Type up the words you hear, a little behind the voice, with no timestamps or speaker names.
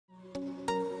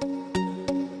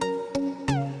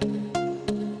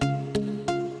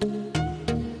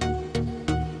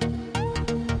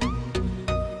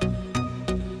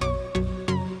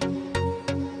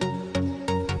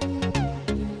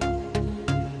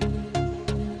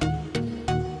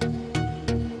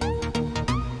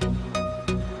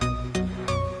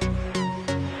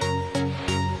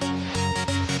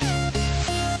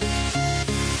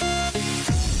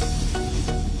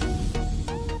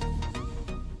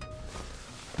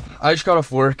I just got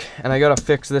off work and I gotta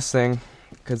fix this thing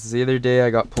because the other day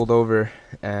I got pulled over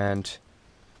and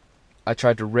I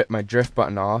tried to rip my drift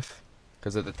button off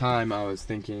because at the time I was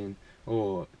thinking,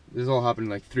 oh, this all happened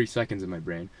in like 3 seconds in my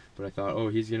brain, but I thought, oh,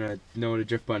 he's gonna know what a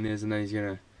drift button is and then he's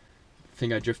gonna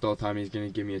think I drift all the time, he's gonna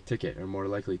give me a ticket, or more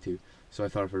likely to. So I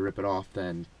thought if I rip it off,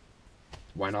 then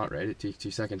why not, right? It takes 2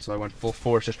 seconds. So I went full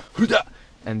force, just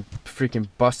and freaking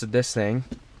busted this thing.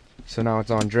 So now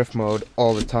it's on drift mode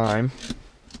all the time.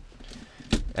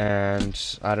 And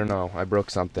I don't know, I broke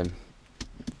something.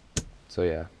 So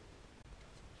yeah.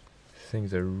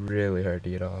 Things are really hard to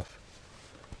get off.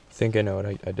 I think I know what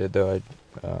I did though.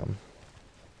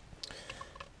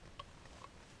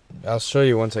 I'll show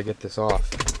you once I get this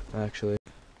off, actually.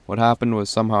 What happened was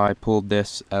somehow I pulled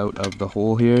this out of the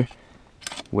hole here,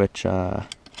 which that's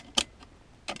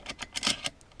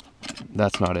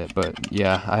not it, but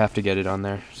yeah, I have to get it on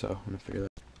there, so I'm gonna figure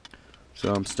that out.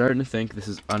 So I'm starting to think this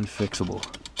is unfixable.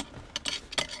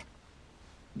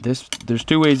 There's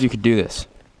 2 ways you could do this.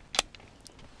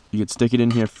 You could stick it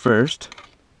in here first,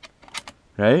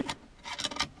 right?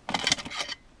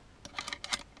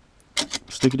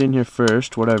 Stick it in here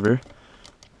first, whatever.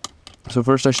 So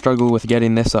first I struggled with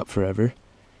getting this up forever,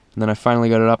 and then I finally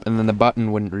got it up, and then the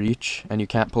button wouldn't reach, and you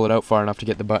can't pull it out far enough to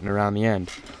get the button around the end.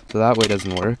 So that way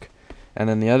doesn't work. And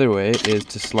then the other way is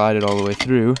to slide it all the way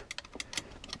through,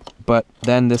 but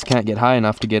then this can't get high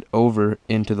enough to get over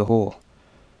into the hole.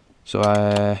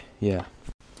 So yeah.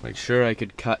 Like, sure, I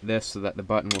could cut this so that the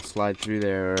button will slide through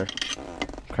there or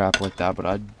crap like that, but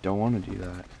I don't want to do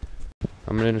that.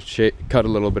 I'm going to cut a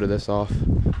little bit of this off.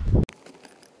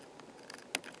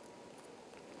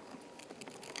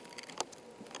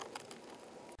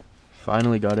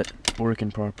 Finally got it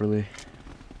working properly.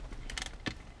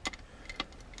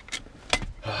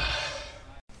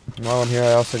 While I'm here,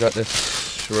 I also got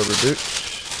this rubber boot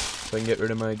so I can get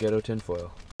rid of my ghetto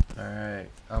tinfoil. Alright,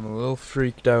 I'm a little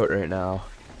freaked out right now.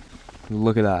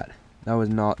 Look at that. That was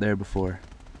not there before.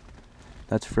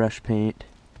 That's fresh paint.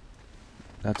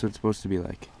 That's what it's supposed to be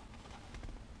like.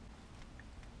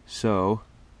 So,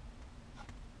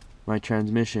 my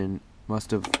transmission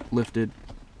must have lifted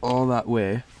all that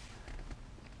way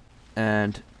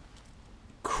and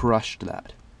crushed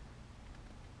that.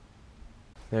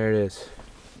 There it is.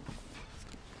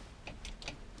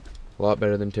 A lot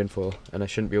better than tinfoil, and I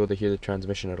shouldn't be able to hear the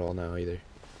transmission at all now either.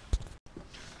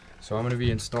 So I'm going to be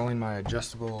installing my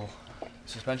adjustable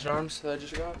suspension arms that I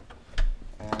just got,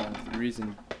 and the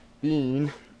reason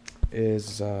being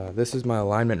is this is my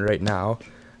alignment right now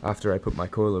after I put my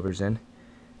coilovers in,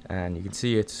 and you can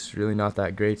see it's really not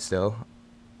that great still.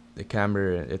 The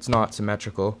camber, it's not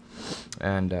symmetrical,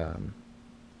 and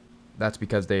that's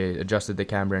because they adjusted the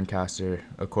camber and caster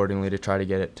accordingly to try to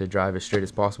get it to drive as straight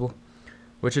as possible,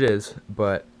 which it is,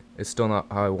 but it's still not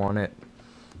how I want it.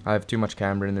 I have too much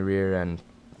camber in the rear and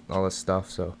all this stuff,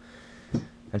 so,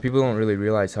 and people don't really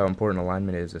realize how important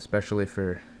alignment is, especially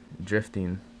for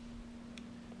drifting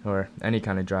or any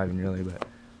kind of driving really, but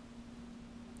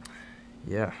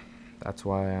yeah, that's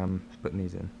why I'm putting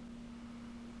these in.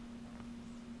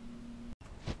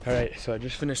 Alright, so I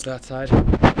just finished that side.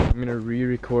 I'm gonna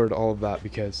re-record all of that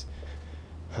because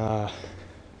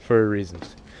for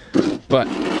reasons, but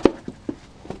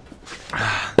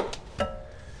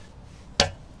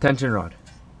tension rod.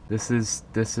 This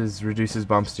is reduces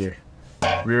bump steer.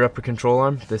 Rear upper control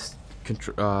arm. This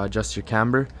adjusts your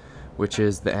camber, which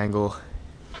is the angle.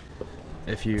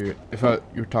 If you're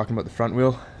talking about the front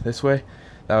wheel this way,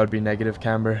 that would be negative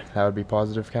camber. That would be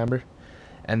positive camber.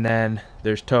 And then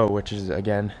there's toe, which is,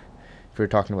 again, if you're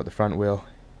talking about the front wheel,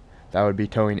 that would be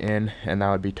towing in, and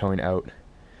that would be towing out.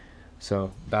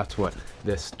 So that's what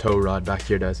this tow rod back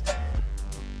here does.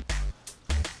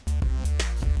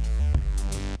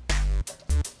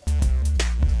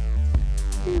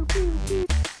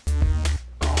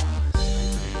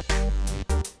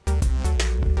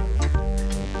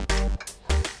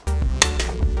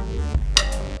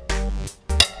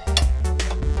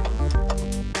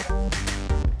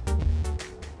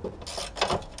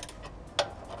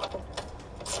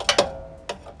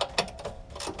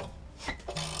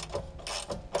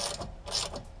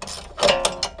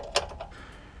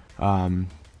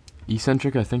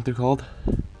 Eccentric, I think they're called,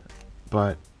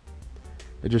 but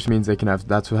it just means they can have,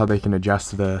 that's how they can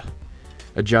adjust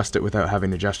it without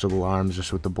having adjustable arms,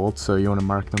 just with the bolts. So you want to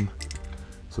mark them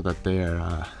so that they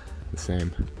are the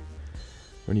same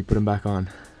when you put them back on,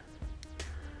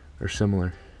 or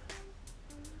similar.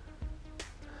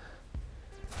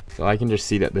 So I can just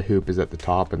see that the hoop is at the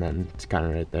top and then it's kind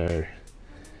of right there.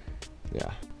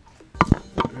 Yeah.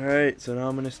 Alright, so now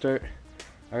I'm gonna start.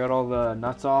 I got all the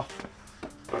nuts off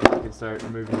you can start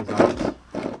removing these arms.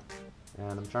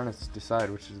 And I'm trying to decide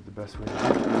which is the best way to do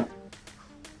it.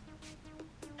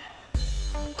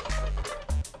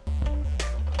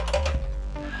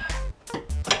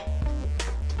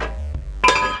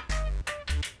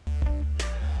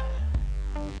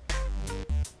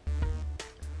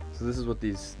 So this is what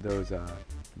those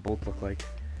bolts look like,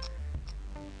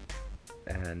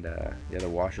 and yeah, the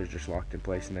washer's just locked in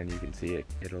place, and then you can see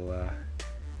it'll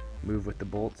move with the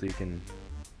bolt, so you can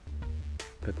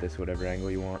put this whatever angle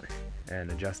you want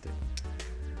and adjust it.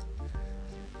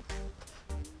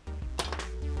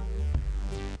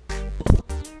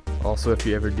 Also, if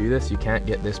you ever do this, you can't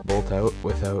get this bolt out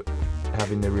without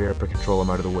having the rear upper control arm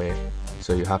out of the way,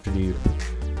 so you have to do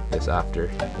this after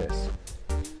this.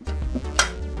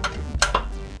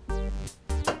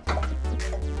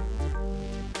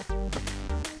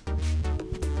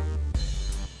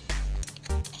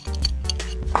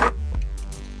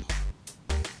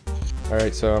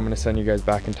 Alright, so I'm going to send you guys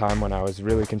back in time when I was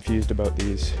really confused about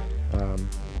these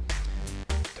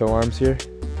toe arms here,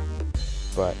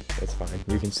 but it's fine.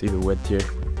 You can see the width here.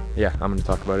 Yeah, I'm going to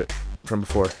talk about it from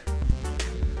before.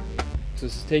 So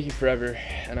this is taking forever,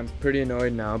 and I'm pretty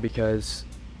annoyed now because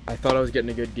I thought I was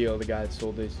getting a good deal. The guy that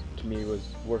sold these to me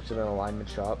works at an alignment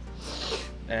shop,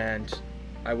 and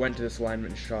I went to this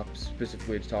alignment shop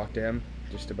specifically to talk to him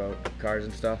just about cars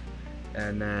and stuff,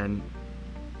 and then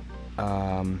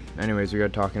anyways, we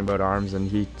got talking about arms,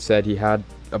 and he said he had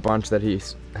a bunch that he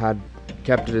had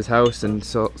kept at his house and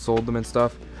sold them and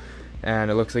stuff,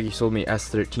 and it looks like he sold me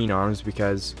S13 arms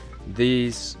because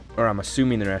these, or I'm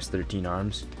assuming they're S13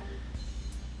 arms,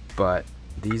 but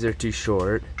these are too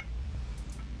short.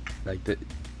 Like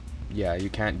yeah, you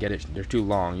can't get it, they're too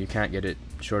long, you can't get it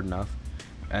short enough.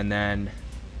 And then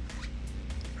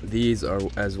these are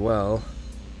as well.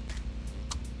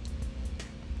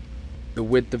 The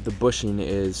width of the bushing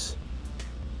is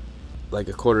like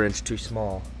a 1/4 inch too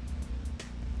small.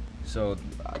 So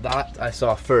that I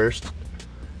saw first,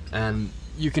 and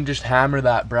you can just hammer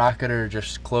that bracket or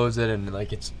just close it, and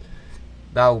like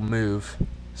that'll move,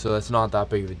 so that's not that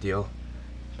big of a deal.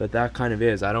 But that kind of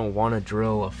is. I don't want to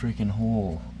drill a freaking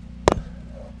hole.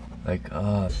 Like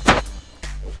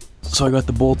so I got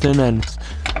the bolt in, and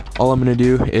all I'm gonna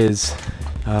do is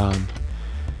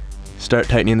start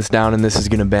tightening this down, and this is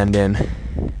gonna bend in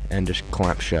and just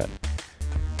clamp shut,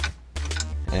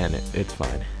 and it's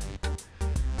fine.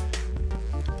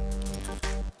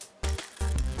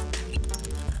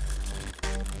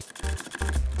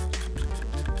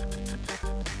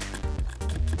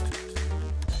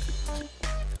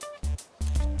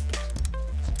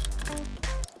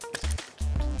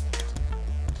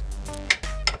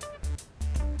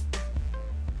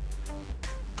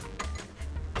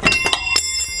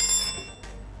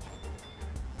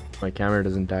 My camera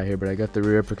doesn't die here, but I got the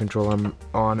rear upper control arm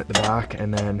on at the back,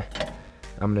 and then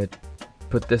I'm gonna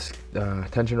put this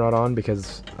tension rod on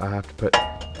because I have to put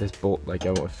this bolt, like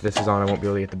if this is on I won't be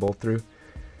able to get the bolt through,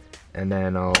 and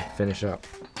then I'll finish up.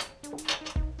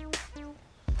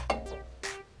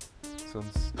 So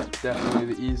it's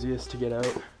definitely the easiest to get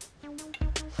out.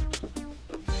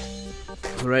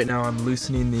 So right now I'm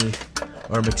loosening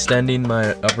I'm extending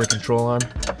my upper control arm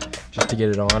just to get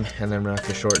it on, and then I'm gonna have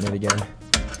to shorten it again.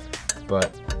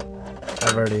 But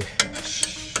I've already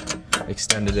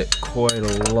extended it quite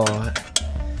a lot,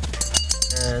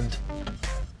 and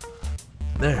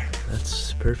there,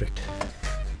 that's perfect.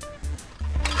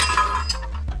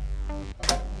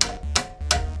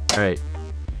 Alright,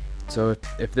 so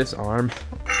if this arm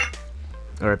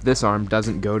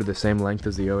doesn't go to the same length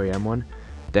as the OEM one,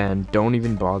 then don't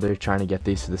even bother trying to get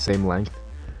these to the same length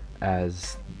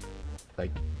as,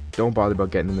 like, don't bother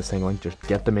about getting them the same length, just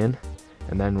get them in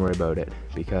and then worry about it,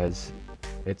 because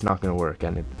it's not going to work.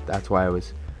 And that's why I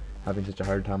was having such a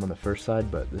hard time on the first side,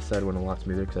 but this side went a lot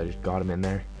smoother because I just got them in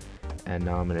there, and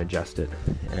now I'm going to adjust it.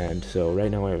 And so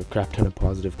right now I have a crap ton of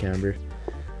positive camber,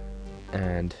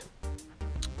 and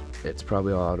it's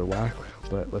probably all out of whack,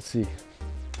 but let's see.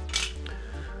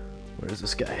 Where's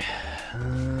this guy?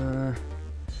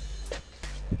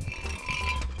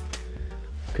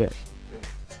 Okay,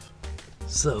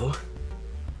 so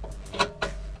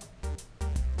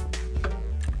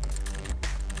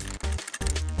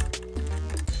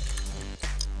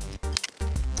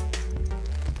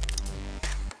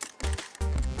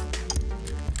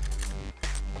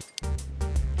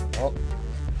well,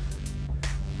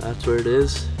 that's where it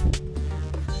is.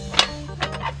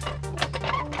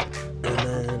 And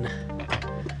then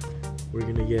we're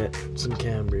gonna get some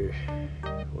camber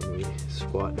when we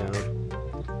squat down.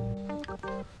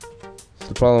 So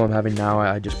the problem I'm having now,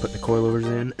 I just put the coilovers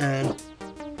in, and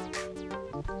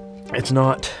it's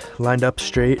not lined up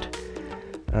straight.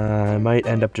 I might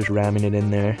end up just ramming it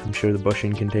in there. I'm sure the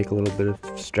bushing can take a little bit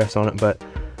of stress on it, but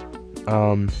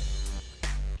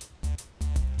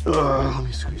let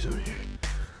me squeeze over here.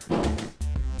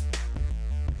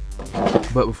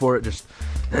 But before it just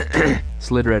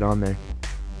slid right on there.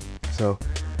 So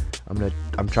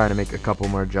I'm trying to make a couple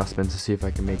more adjustments to see if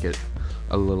I can make it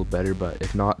a little better, but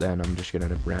if not, then I'm just gonna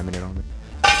end up ramming it on it.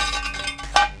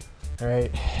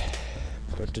 Alright,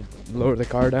 about to lower the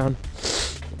car down.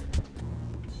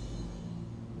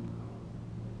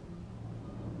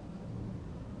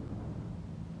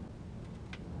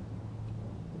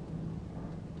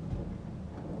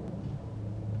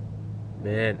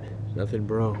 Man, nothing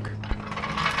broke.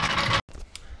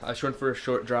 I just went for a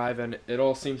short drive and it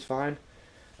all seems fine.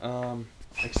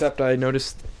 Except I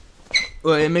noticed,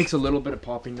 well, it makes a little bit of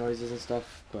popping noises and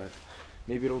stuff, but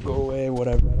maybe it'll go away,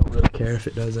 whatever. I don't really care if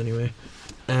it does anyway.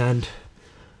 And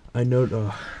I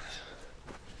know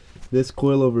this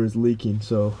coilover is leaking,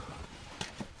 so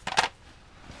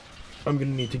I'm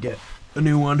gonna need to get a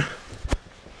new one.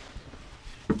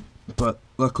 But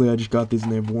luckily I just got these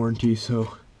and they have warranty,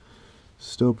 so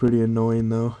still pretty annoying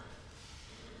though.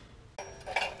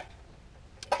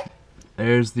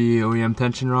 There's the OEM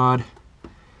tension rod,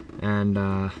 and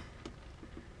that's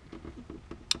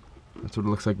what it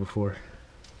looks like before.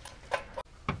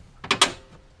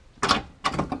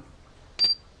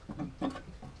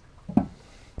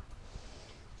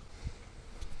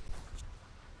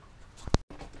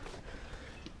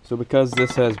 So because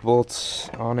this has bolts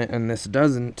on it and this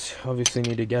doesn't, obviously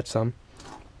need to get some.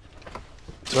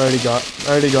 So I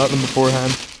already got them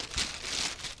beforehand,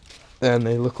 and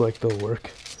they look like they'll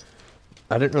work.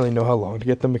 I didn't really know how long to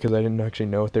get them because I didn't actually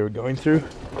know what they were going through,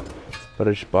 but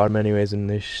I just bought them anyways, and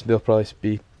they'll probably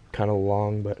be kind of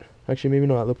long, but actually maybe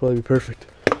not. They'll probably be perfect.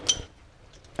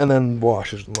 And then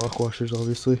washers, lock washers,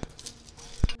 obviously.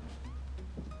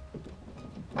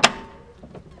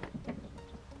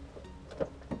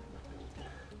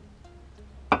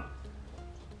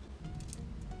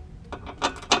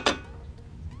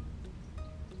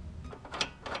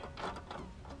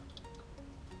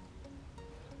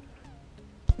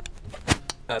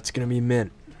 That's gonna be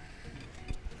mint.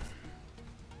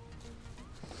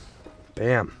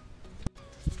 Bam.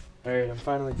 Alright, I'm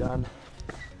finally done.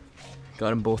 Got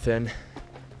them both in.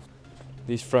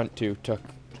 These front two took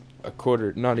a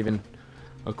quarter, not even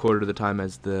a quarter of the time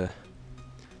as the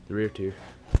rear two.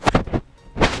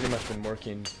 Pretty much been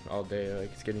working all day.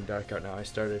 Like, it's getting dark out now. I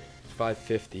started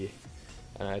 5:50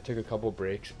 and I took a couple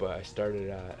breaks, but I started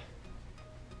at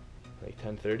like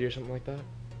 10:30 or something like that.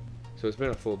 So it's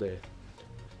been a full day.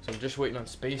 So I'm just waiting on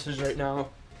spacers right now,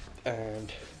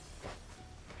 and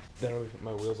then I'll put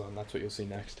my wheels on. That's what you'll see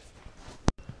next.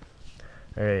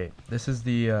 Alright, this is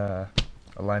the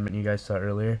alignment you guys saw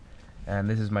earlier, and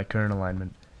this is my current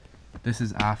alignment. This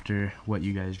is after what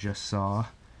you guys just saw.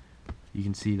 You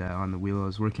can see that on the wheel I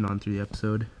was working on through the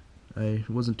episode. It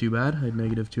wasn't too bad. I had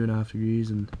negative 2.5 degrees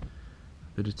and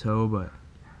a bit of toe, but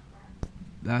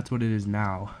that's what it is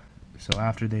now. So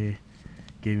after they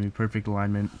gave me perfect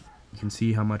alignment, you can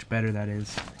see how much better that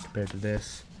is compared to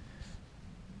this.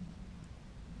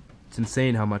 It's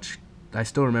insane how much. I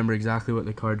still remember exactly what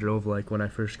the car drove like when I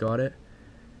first got it,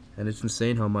 and it's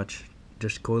insane how much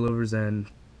just coilovers and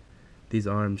these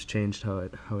arms changed how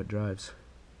it drives.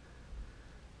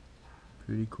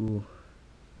 Pretty cool.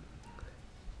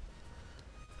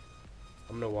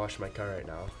 I'm gonna wash my car right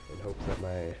now in hopes that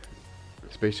my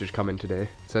spacers come in today.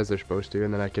 It says they're supposed to,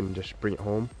 and then I can just bring it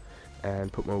home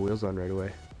and put my wheels on right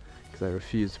away. I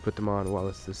refuse to put them on while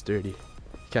it's this dirty. You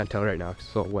can't tell right now because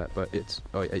it's all wet, but it's,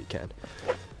 oh yeah, you can.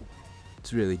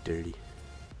 It's really dirty.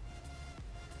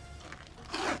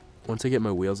 Once I get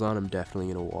my wheels on, I'm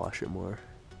definitely gonna wash it more.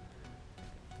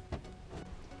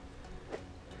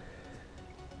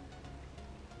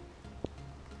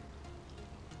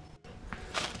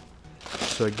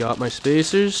 So I got my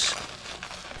spacers,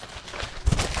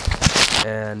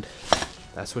 and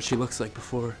that's what she looks like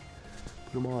before I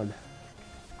put them on.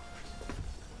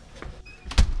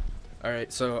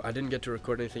 Alright, so I didn't get to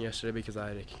record anything yesterday because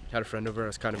I had a friend over. I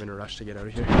was kind of in a rush to get out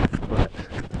of here, but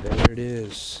there it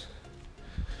is.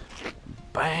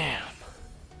 Bam!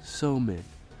 So mint.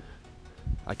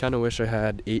 I kind of wish I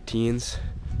had 18s.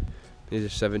 These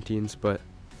are 17s, but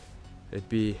it'd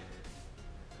be,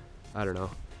 I don't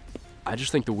know. I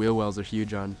just think the wheel wells are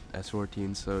huge on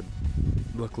S14s, so it'd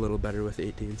look a little better with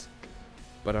 18s.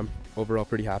 But I'm overall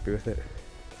pretty happy with it.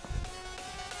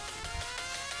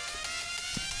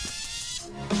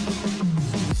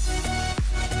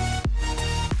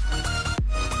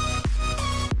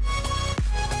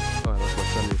 Oh, I left my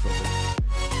sunroof open.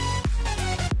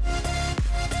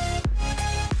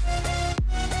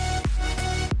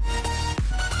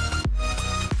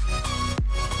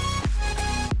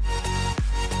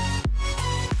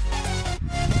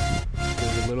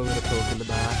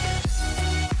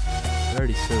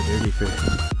 So dirty for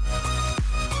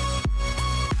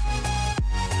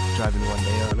driving one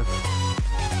day on them.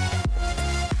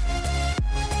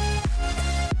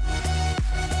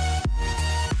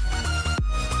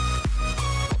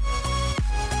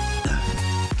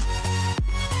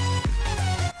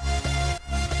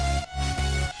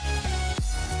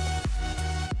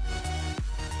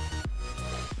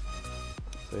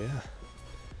 So yeah,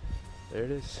 there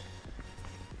it is.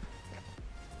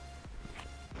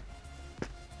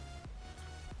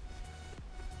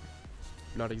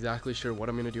 Not exactly sure what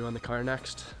I'm gonna do on the car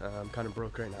next. I'm kind of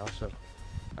broke right now, so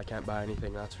I can't buy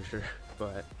anything, that's for sure.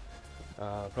 But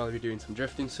I'll probably be doing some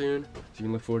drifting soon, so you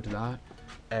can look forward to that.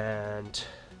 And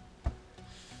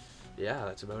yeah,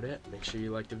 that's about it. Make sure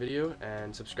you like the video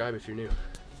and subscribe if you're new.